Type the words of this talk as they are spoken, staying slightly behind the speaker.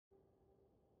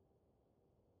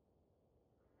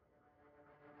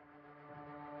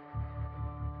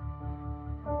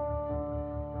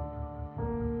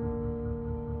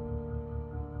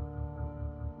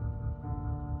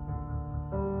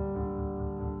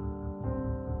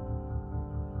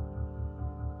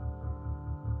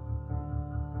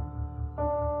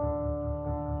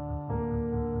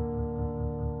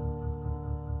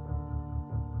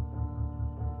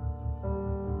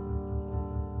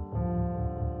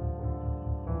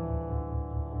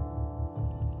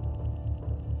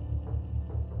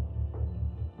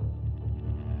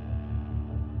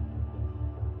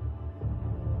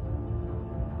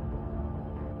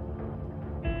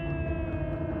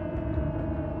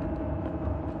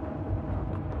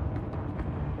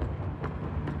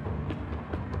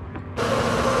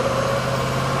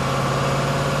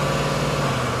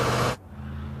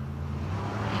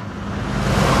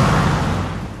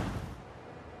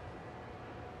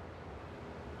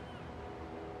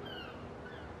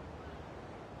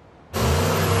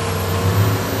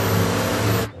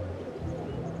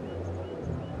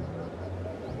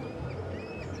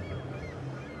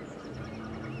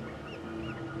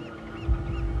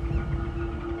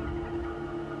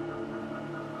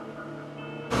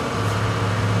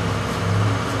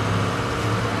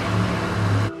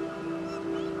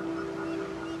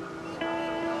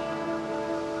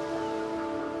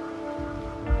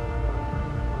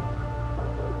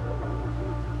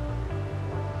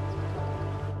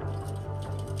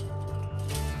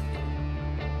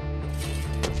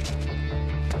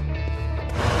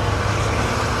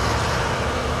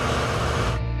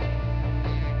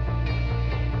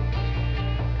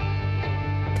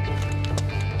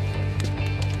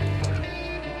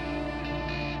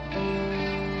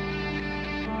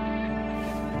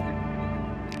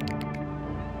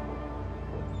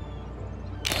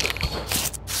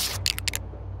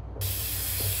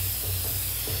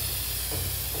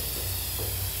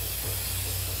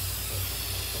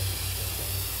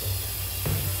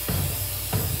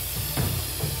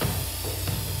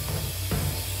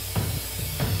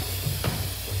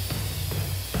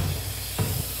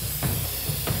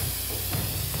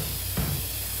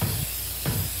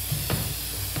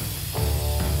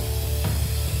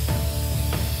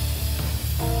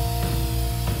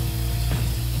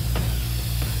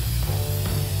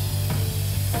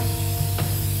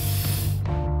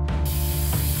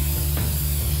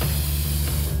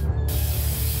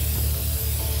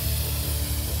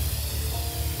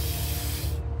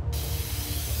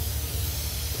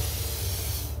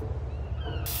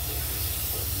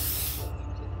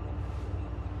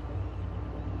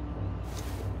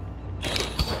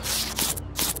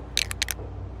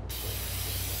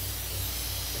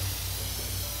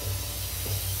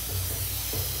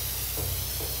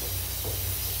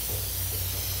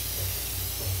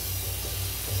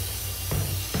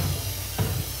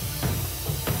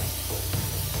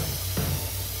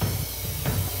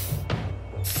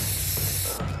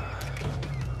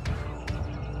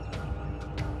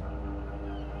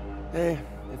Hey,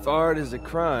 if art is a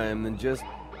crime, then just...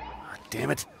 Oh, damn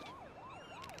it.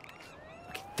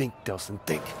 Okay, think, Delsin,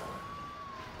 think.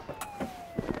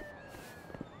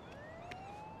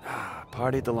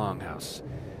 Party at the Longhouse.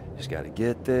 Just gotta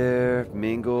get there,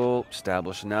 mingle,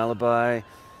 establish an alibi.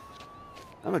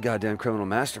 I'm a goddamn criminal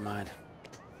mastermind.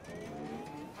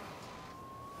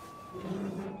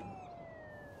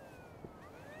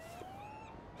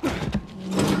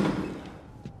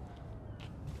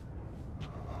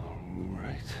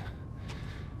 Alright.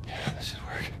 Yeah, this should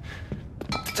work.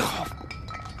 Oh,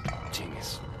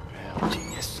 genius. Real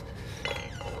genius.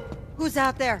 Who's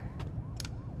out there?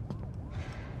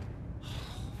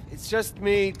 It's just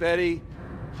me, Betty.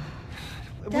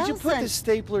 Would you put Delsin. this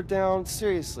stapler down?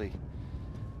 Seriously.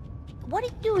 What are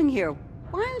you doing here?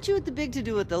 Why aren't you at the big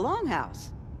to-do at the Longhouse?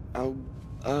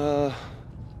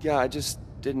 Yeah, I just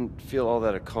didn't feel all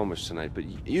that accomplished tonight, but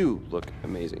you look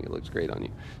amazing. It looks great on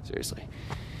you. Seriously.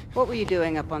 What were you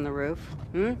doing up on the roof?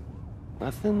 Hmm?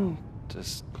 Nothing.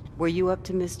 Just... Were you up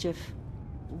to mischief?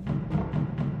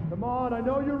 Come on, I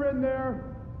know you're in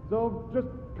there. So just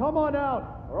come on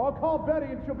out, or I'll call Betty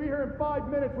and she'll be here in 5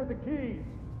 minutes with the keys.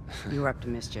 You were up to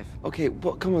mischief. Okay,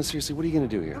 well, come on, seriously, what are you gonna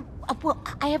do here? Well,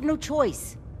 I have no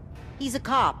choice. He's a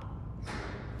cop.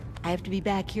 I have to be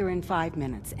back here in 5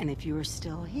 minutes, and if you're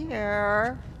still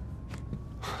here...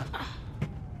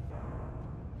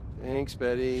 Thanks,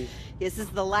 Betty. This is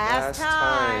the last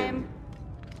time.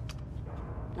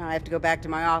 Now I have to go back to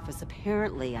my office.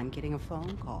 Apparently, I'm getting a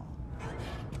phone call.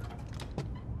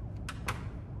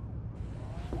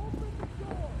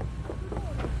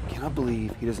 I cannot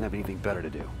believe he doesn't have anything better to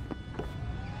do.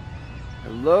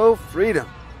 Hello, freedom.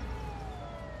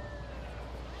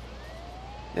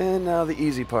 And now the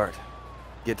easy part.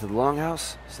 Get to the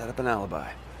Longhouse, set up an alibi.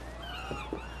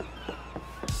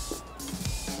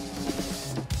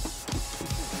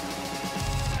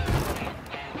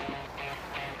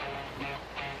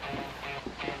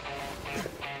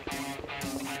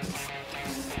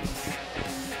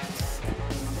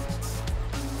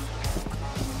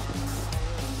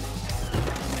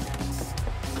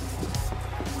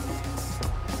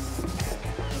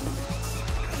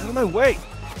 Out of my way!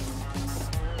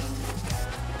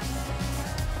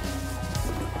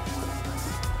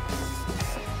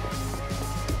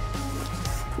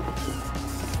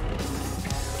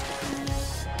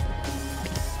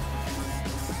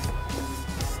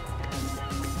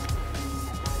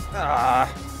 Ah,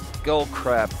 gold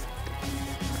crap.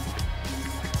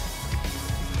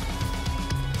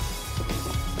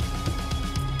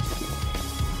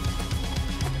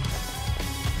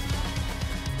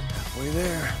 Halfway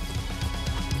there.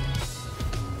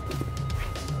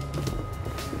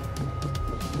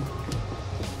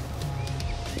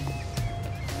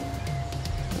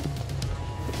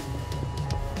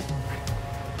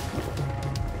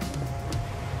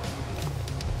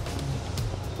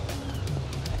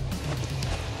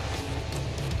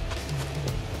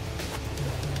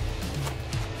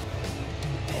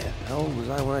 How old was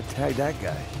I when I tagged that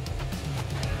guy?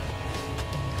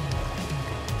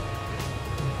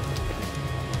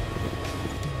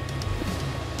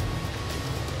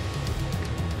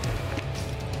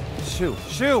 Shoo!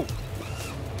 Shoo!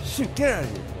 Shoot, get out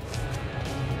of here!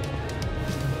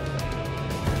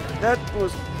 That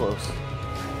was close.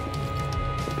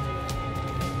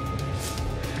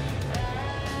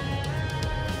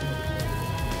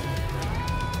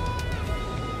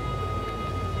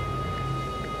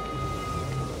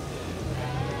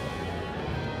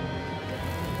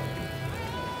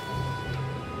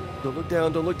 Don't look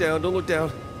down, don't look down, don't look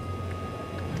down.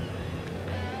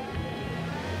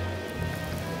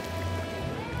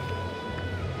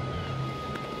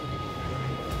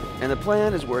 And the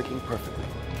plan is working perfectly.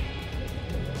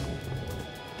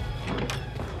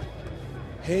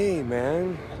 Hey,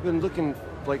 man. I've been looking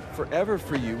like forever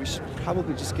for you. We should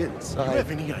probably just get inside. Do you have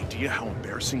any idea how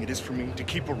embarrassing it is for me to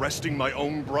keep arresting my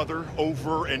own brother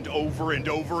over and over and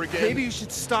over again? Maybe you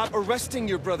should stop arresting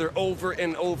your brother over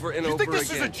and over and over again. You think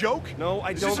this is a joke? No,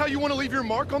 I don't. Is this how you want to leave your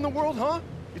mark on the world, huh?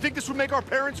 You think this would make our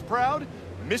parents proud?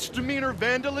 Misdemeanor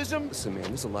vandalism? Listen, man,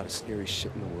 there's a lot of scary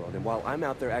shit in the world, and while I'm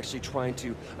out there actually trying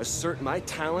to assert my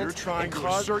talent... You're trying and to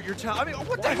cause... assert your talent? I mean,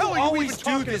 what the Why hell do you are you always even do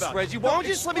talking this, about? Reggie? Why don't you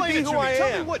just let me be who I Tell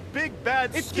am? me what big,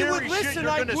 bad, If you scary would shit listen,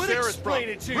 you're I gonna would say us explain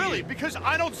from. it to you. Really? Because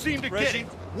I don't seem to get Reggie? it.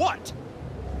 What?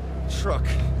 Truck.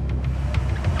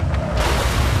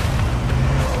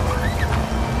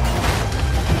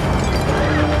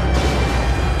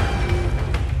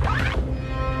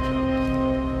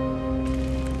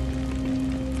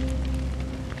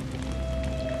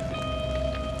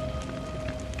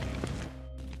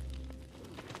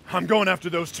 I'm going after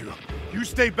those two. You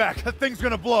stay back. That thing's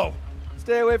gonna blow.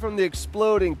 Stay away from the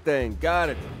exploding thing. Got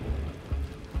it.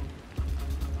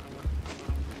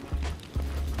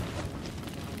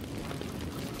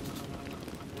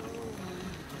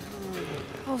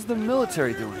 How's the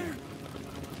military doing here?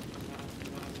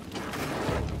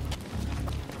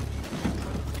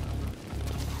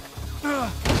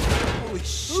 Holy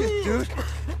shit, dude.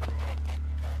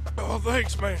 Oh,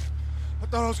 thanks, man. I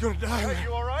thought I was gonna die. Hey,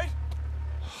 you all right?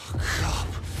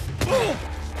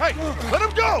 Hey, let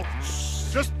him go!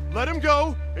 Just let him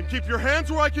go and keep your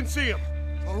hands where I can see him.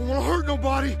 I don't want to hurt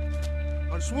nobody.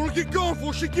 I just want to get going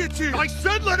before she gets here. I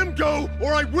said let him go,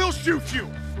 or I will shoot you.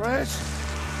 Reg?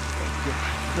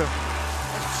 I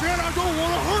said I don't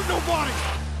want to hurt nobody.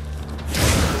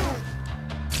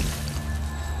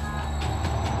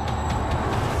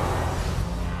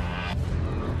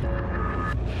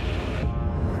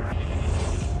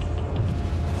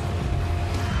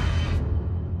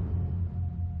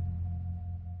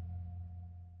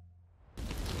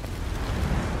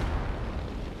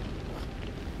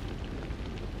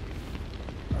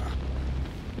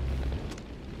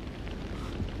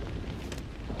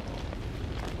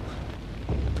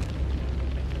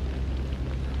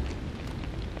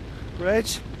 Reg?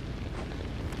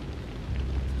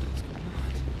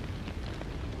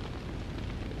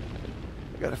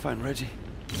 Gotta find Reggie.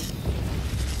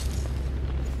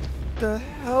 The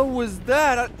hell was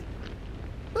that?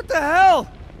 What the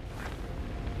hell?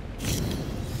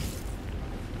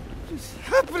 What's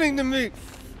happening to me?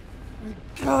 My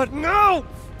God, no!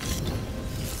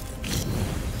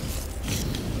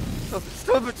 Stop it,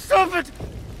 stop it, stop it!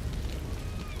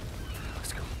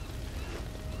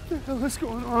 What the hell is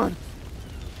going on?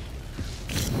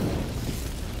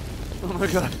 Oh my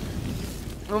God.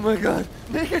 Oh my God.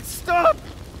 Make it stop!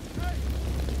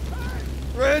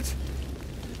 Reg!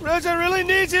 Reg, I really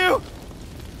need you!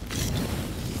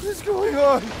 What is going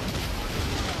on?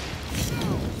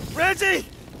 Reggie!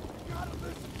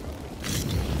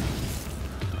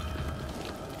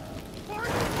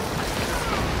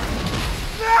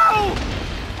 No!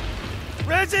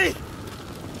 Reggie!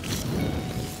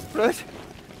 Reg,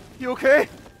 you okay?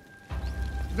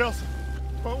 Nelson,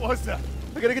 what was that?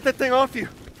 I gotta get that thing off you.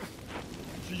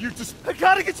 You just... I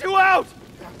gotta get you out!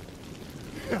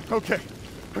 Yeah, okay.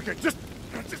 Okay, just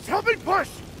help me push!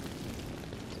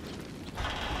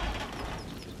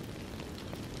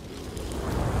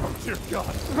 Oh, dear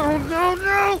God. No, no,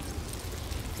 no!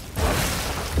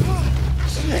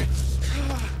 Shit!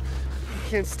 I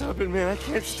can't stop it, man. I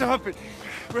can't stop it.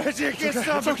 Reggie, I can't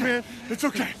stop it, man. It's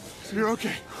okay. You're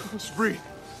okay. Just breathe.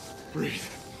 Breathe.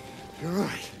 You're all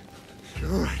right.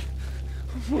 You're all right.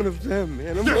 I'm one of them,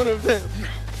 man. I'm one of them.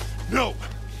 No.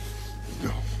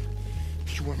 No.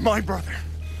 You are my brother.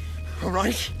 All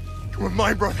right? You are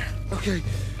my brother. Okay.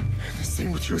 This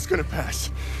thing with you is gonna pass.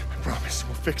 I promise.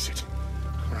 We'll fix it.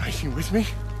 All right? You with me?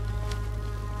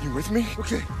 You with me?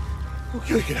 Okay.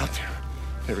 Okay. Get out there.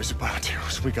 There is a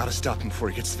bioterrorist. We gotta stop him before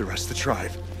he gets to the rest of the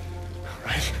tribe. All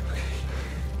right? Okay.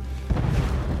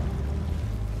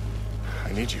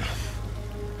 I need you.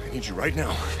 I need you right now.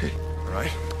 All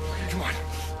right? Come on.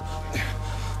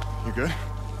 You good?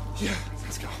 Yeah.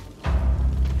 Let's go.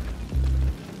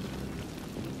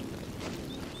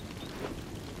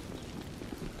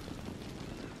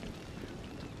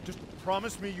 Just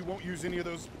promise me you won't use any of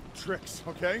those tricks,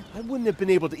 okay? I wouldn't have been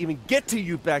able to even get to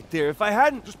you back there if I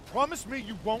hadn't. Just promise me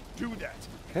you won't do that.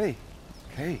 Okay.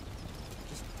 Okay.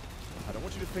 Just, I don't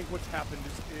want you to think what's happened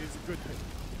is a good thing,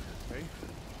 okay?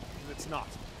 And it's not.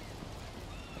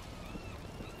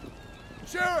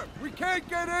 Sheriff, we can't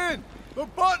get in! The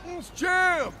button's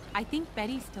jammed! I think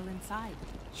Betty's still inside.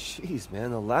 Jeez,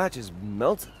 man, the latch is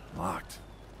melted. Locked.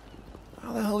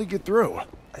 How the hell did he get through?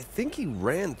 I think he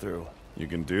ran through. You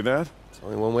can do that? It's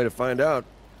only one way to find out.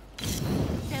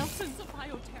 Delsin's a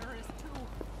bioterrorist, too.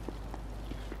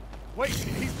 Wait,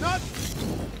 he's not...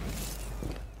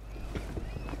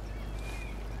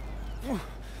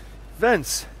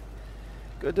 Vince.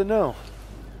 Good to know.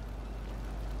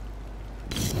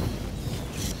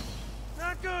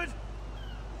 Not good!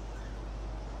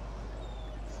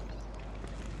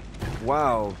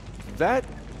 Wow, that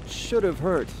should have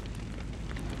hurt.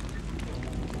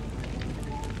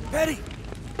 Betty!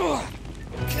 Ugh.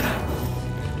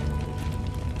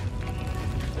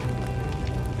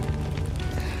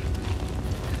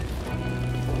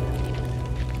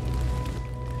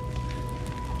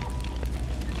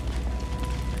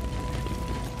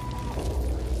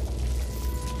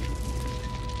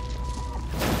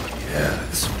 Yeah,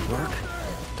 this will work.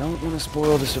 Don't want to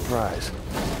spoil the surprise.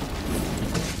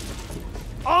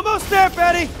 Almost there,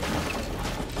 Betty!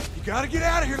 You gotta get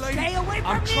out of here, lady. Stay away from me!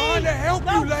 I'm trying to help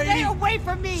No, you, lady. stay away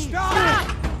from me!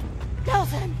 Stop!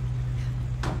 Delsin!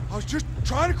 I was just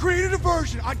trying to create a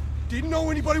diversion. I didn't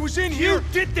know anybody was in here. You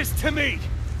did this to me!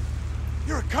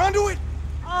 You're a conduit?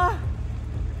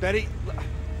 Betty,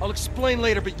 I'll explain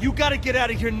later, but you gotta get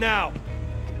out of here now.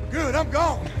 Good, I'm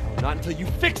gone. Not until you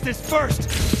fix this first!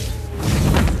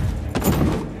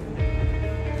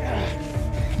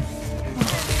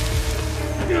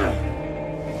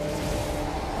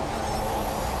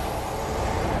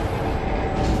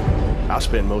 I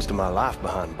spend most of my life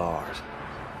behind bars.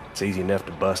 It's easy enough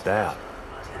to bust out.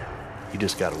 You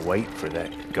just gotta wait for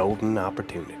that golden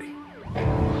opportunity.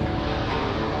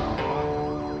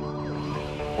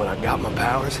 When I got my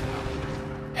powers,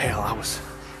 hell, I was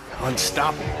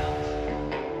unstoppable.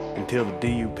 Until the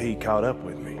DUP caught up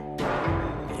with me.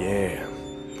 Yeah,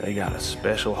 they got a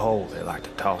special hole they like to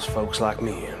toss folks like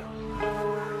me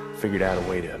in. Figured out a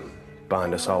way to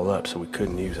bind us all up so we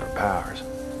couldn't use our powers.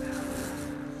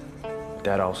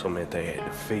 That also meant they had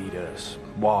to feed us,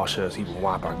 wash us, even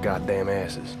wipe our goddamn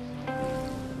asses.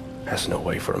 That's no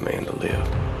way for a man to live.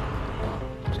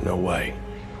 There's no way.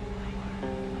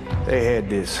 They had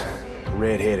this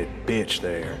red-headed bitch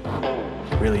there,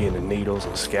 really into needles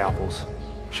and scalpels.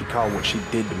 She called what she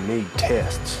did to me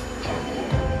tests.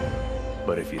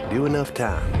 But if you do enough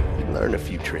time, you learn a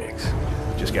few tricks.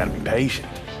 You just gotta be patient.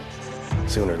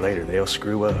 Sooner or later, they'll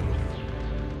screw up.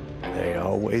 They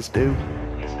always do.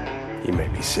 You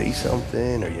maybe see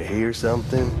something or you hear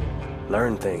something,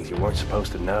 learn things you weren't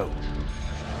supposed to know.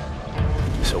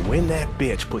 So when that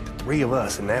bitch put the three of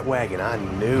us in that wagon, I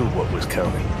knew what was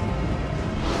coming.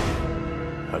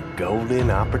 A golden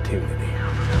opportunity.